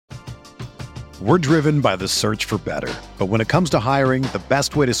We're driven by the search for better. But when it comes to hiring, the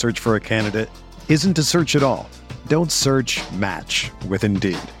best way to search for a candidate isn't to search at all. Don't search, match with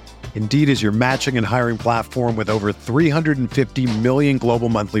Indeed. Indeed is your matching and hiring platform with over 350 million global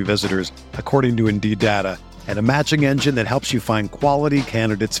monthly visitors, according to Indeed data, and a matching engine that helps you find quality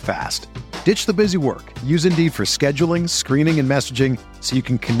candidates fast. Ditch the busy work. Use Indeed for scheduling, screening, and messaging so you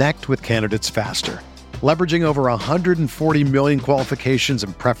can connect with candidates faster. Leveraging over 140 million qualifications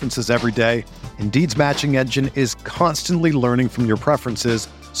and preferences every day, Indeed's matching engine is constantly learning from your preferences,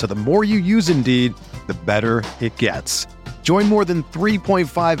 so the more you use Indeed, the better it gets. Join more than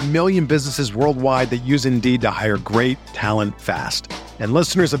 3.5 million businesses worldwide that use Indeed to hire great talent fast. And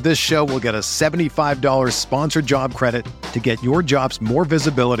listeners of this show will get a $75 sponsored job credit to get your jobs more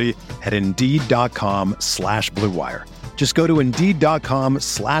visibility at Indeed.com/Blue Wire. Just go to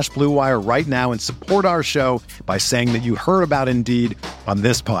Indeed.com/Blue Wire right now and support our show by saying that you heard about Indeed on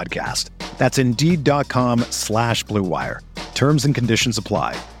this podcast. That's Indeed.com/Blue Wire. Terms and conditions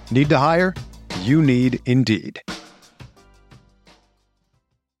apply. Need to hire? You need Indeed.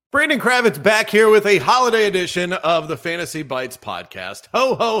 Brandon Kravitz back here with a holiday edition of the Fantasy Bites podcast.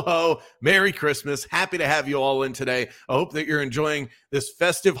 Ho, ho, ho. Merry Christmas. Happy to have you all in today. I hope that you're enjoying this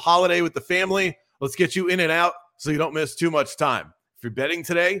festive holiday with the family. Let's get you in and out so you don't miss too much time. If you're betting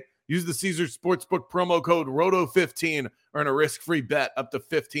today, use the Caesars Sportsbook promo code ROTO15. Earn a risk-free bet up to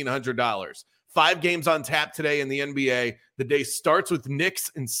 $1,500. 5 games on tap today in the NBA. The day starts with Knicks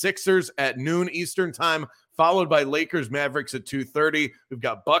and Sixers at noon Eastern time, followed by Lakers Mavericks at 2:30. We've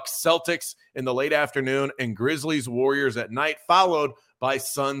got Bucks Celtics in the late afternoon and Grizzlies Warriors at night, followed by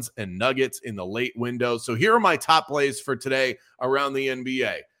Suns and Nuggets in the late window. So here are my top plays for today around the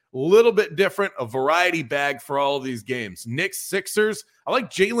NBA. Little bit different, a variety bag for all of these games. Knicks Sixers, I like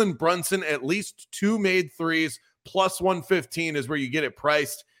Jalen Brunson, at least 2 made threes, plus 115 is where you get it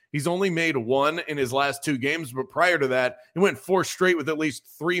priced. He's only made 1 in his last 2 games, but prior to that, he went 4 straight with at least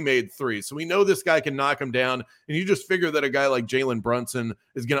 3 made threes. So we know this guy can knock him down, and you just figure that a guy like Jalen Brunson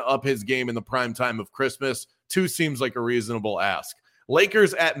is going to up his game in the prime time of Christmas. 2 seems like a reasonable ask.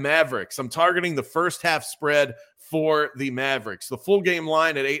 Lakers at Mavericks. I'm targeting the first half spread for the Mavericks. The full game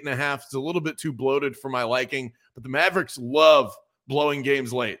line at 8.5 is a little bit too bloated for my liking, but the Mavericks love blowing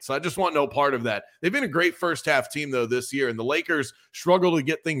games late. So I just want no part of that. They've been a great first half team, though, this year, and the Lakers struggle to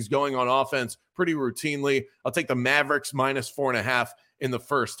get things going on offense pretty routinely. I'll take the Mavericks minus 4.5 in the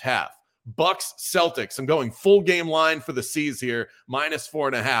first half. Bucks Celtics. I'm going full game line for the C's here, minus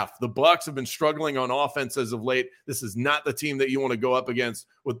 4.5. The Bucks have been struggling on offense as of late. This is not the team that you want to go up against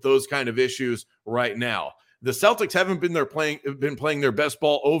with those kind of issues right now. The Celtics haven't been playing their best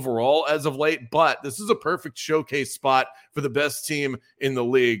ball overall as of late, but this is a perfect showcase spot for the best team in the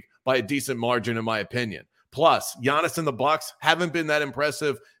league by a decent margin, in my opinion. Plus, Giannis and the Bucks haven't been that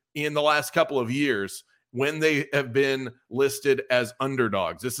impressive in the last couple of years when they have been listed as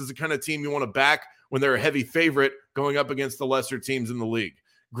underdogs. This is the kind of team you want to back when they're a heavy favorite going up against the lesser teams in the league.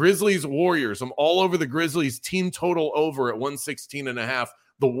 Grizzlies Warriors. I'm all over the Grizzlies team total over at 116.5.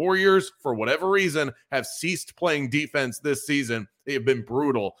 The Warriors, for whatever reason, have ceased playing defense this season. They have been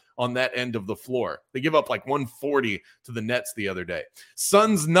brutal on that end of the floor. They give up like 140 to the Nets the other day.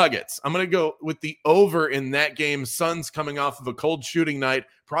 Suns Nuggets. I'm going to go with the over in that game. Suns coming off of a cold shooting night,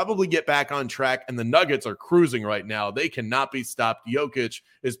 probably get back on track, and the Nuggets are cruising right now. They cannot be stopped. Jokic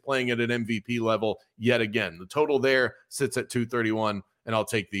is playing at an MVP level yet again. The total there sits at 231, and I'll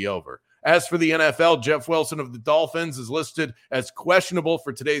take the over. As for the NFL, Jeff Wilson of the Dolphins is listed as questionable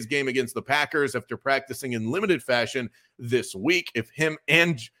for today's game against the Packers after practicing in limited fashion this week. If him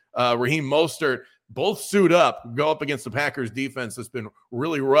and Raheem Mostert both suit up, go up against the Packers defense that's been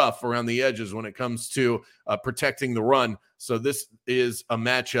really rough around the edges when it comes to protecting the run. So this is a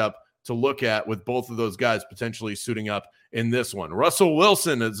matchup to look at with both of those guys potentially suiting up in this one. Russell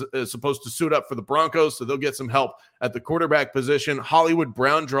Wilson is supposed to suit up for the Broncos, so they'll get some help at the quarterback position. Hollywood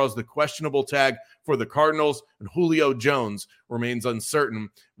Brown draws the questionable tag for the Cardinals, and Julio Jones remains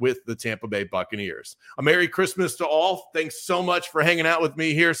uncertain with the Tampa Bay Buccaneers. A Merry Christmas to all. Thanks so much for hanging out with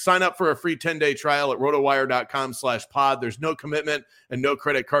me here. Sign up for a free 10-day trial at rotowire.com/pod. There's no commitment and no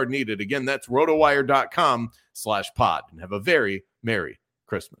credit card needed. Again, that's rotowire.com/pod. And have a very Merry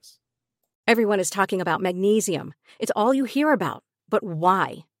Christmas. Everyone is talking about magnesium. It's all you hear about. But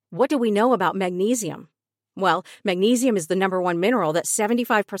why? What do we know about magnesium? Well, magnesium is the #1 mineral that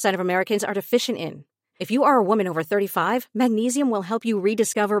 75% of Americans are deficient in. If you are a woman over 35, magnesium will help you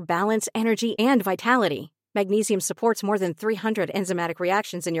rediscover balance, energy, and vitality. Magnesium supports more than 300 enzymatic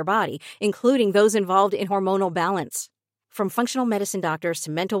reactions in your body, including those involved in hormonal balance. From functional medicine doctors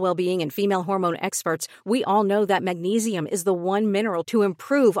to mental well-being and female hormone experts, we all know that magnesium is the one mineral to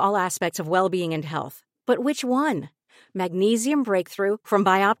improve all aspects of well-being and health. But which one? Magnesium Breakthrough from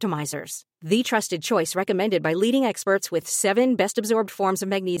Bioptimizers, the trusted choice recommended by leading experts with 7 best-absorbed forms of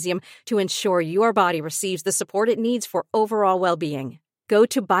magnesium to ensure your body receives the support it needs for overall well-being. Go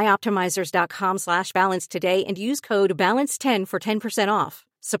to bioptimizers.com/balance today and use code BALANCE10 for 10% off.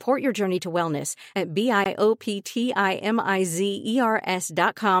 Support your journey to wellness at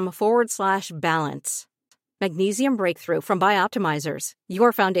bioptimizers.com/balance. Magnesium Breakthrough from Bioptimizers,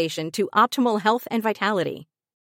 your foundation to optimal health and vitality.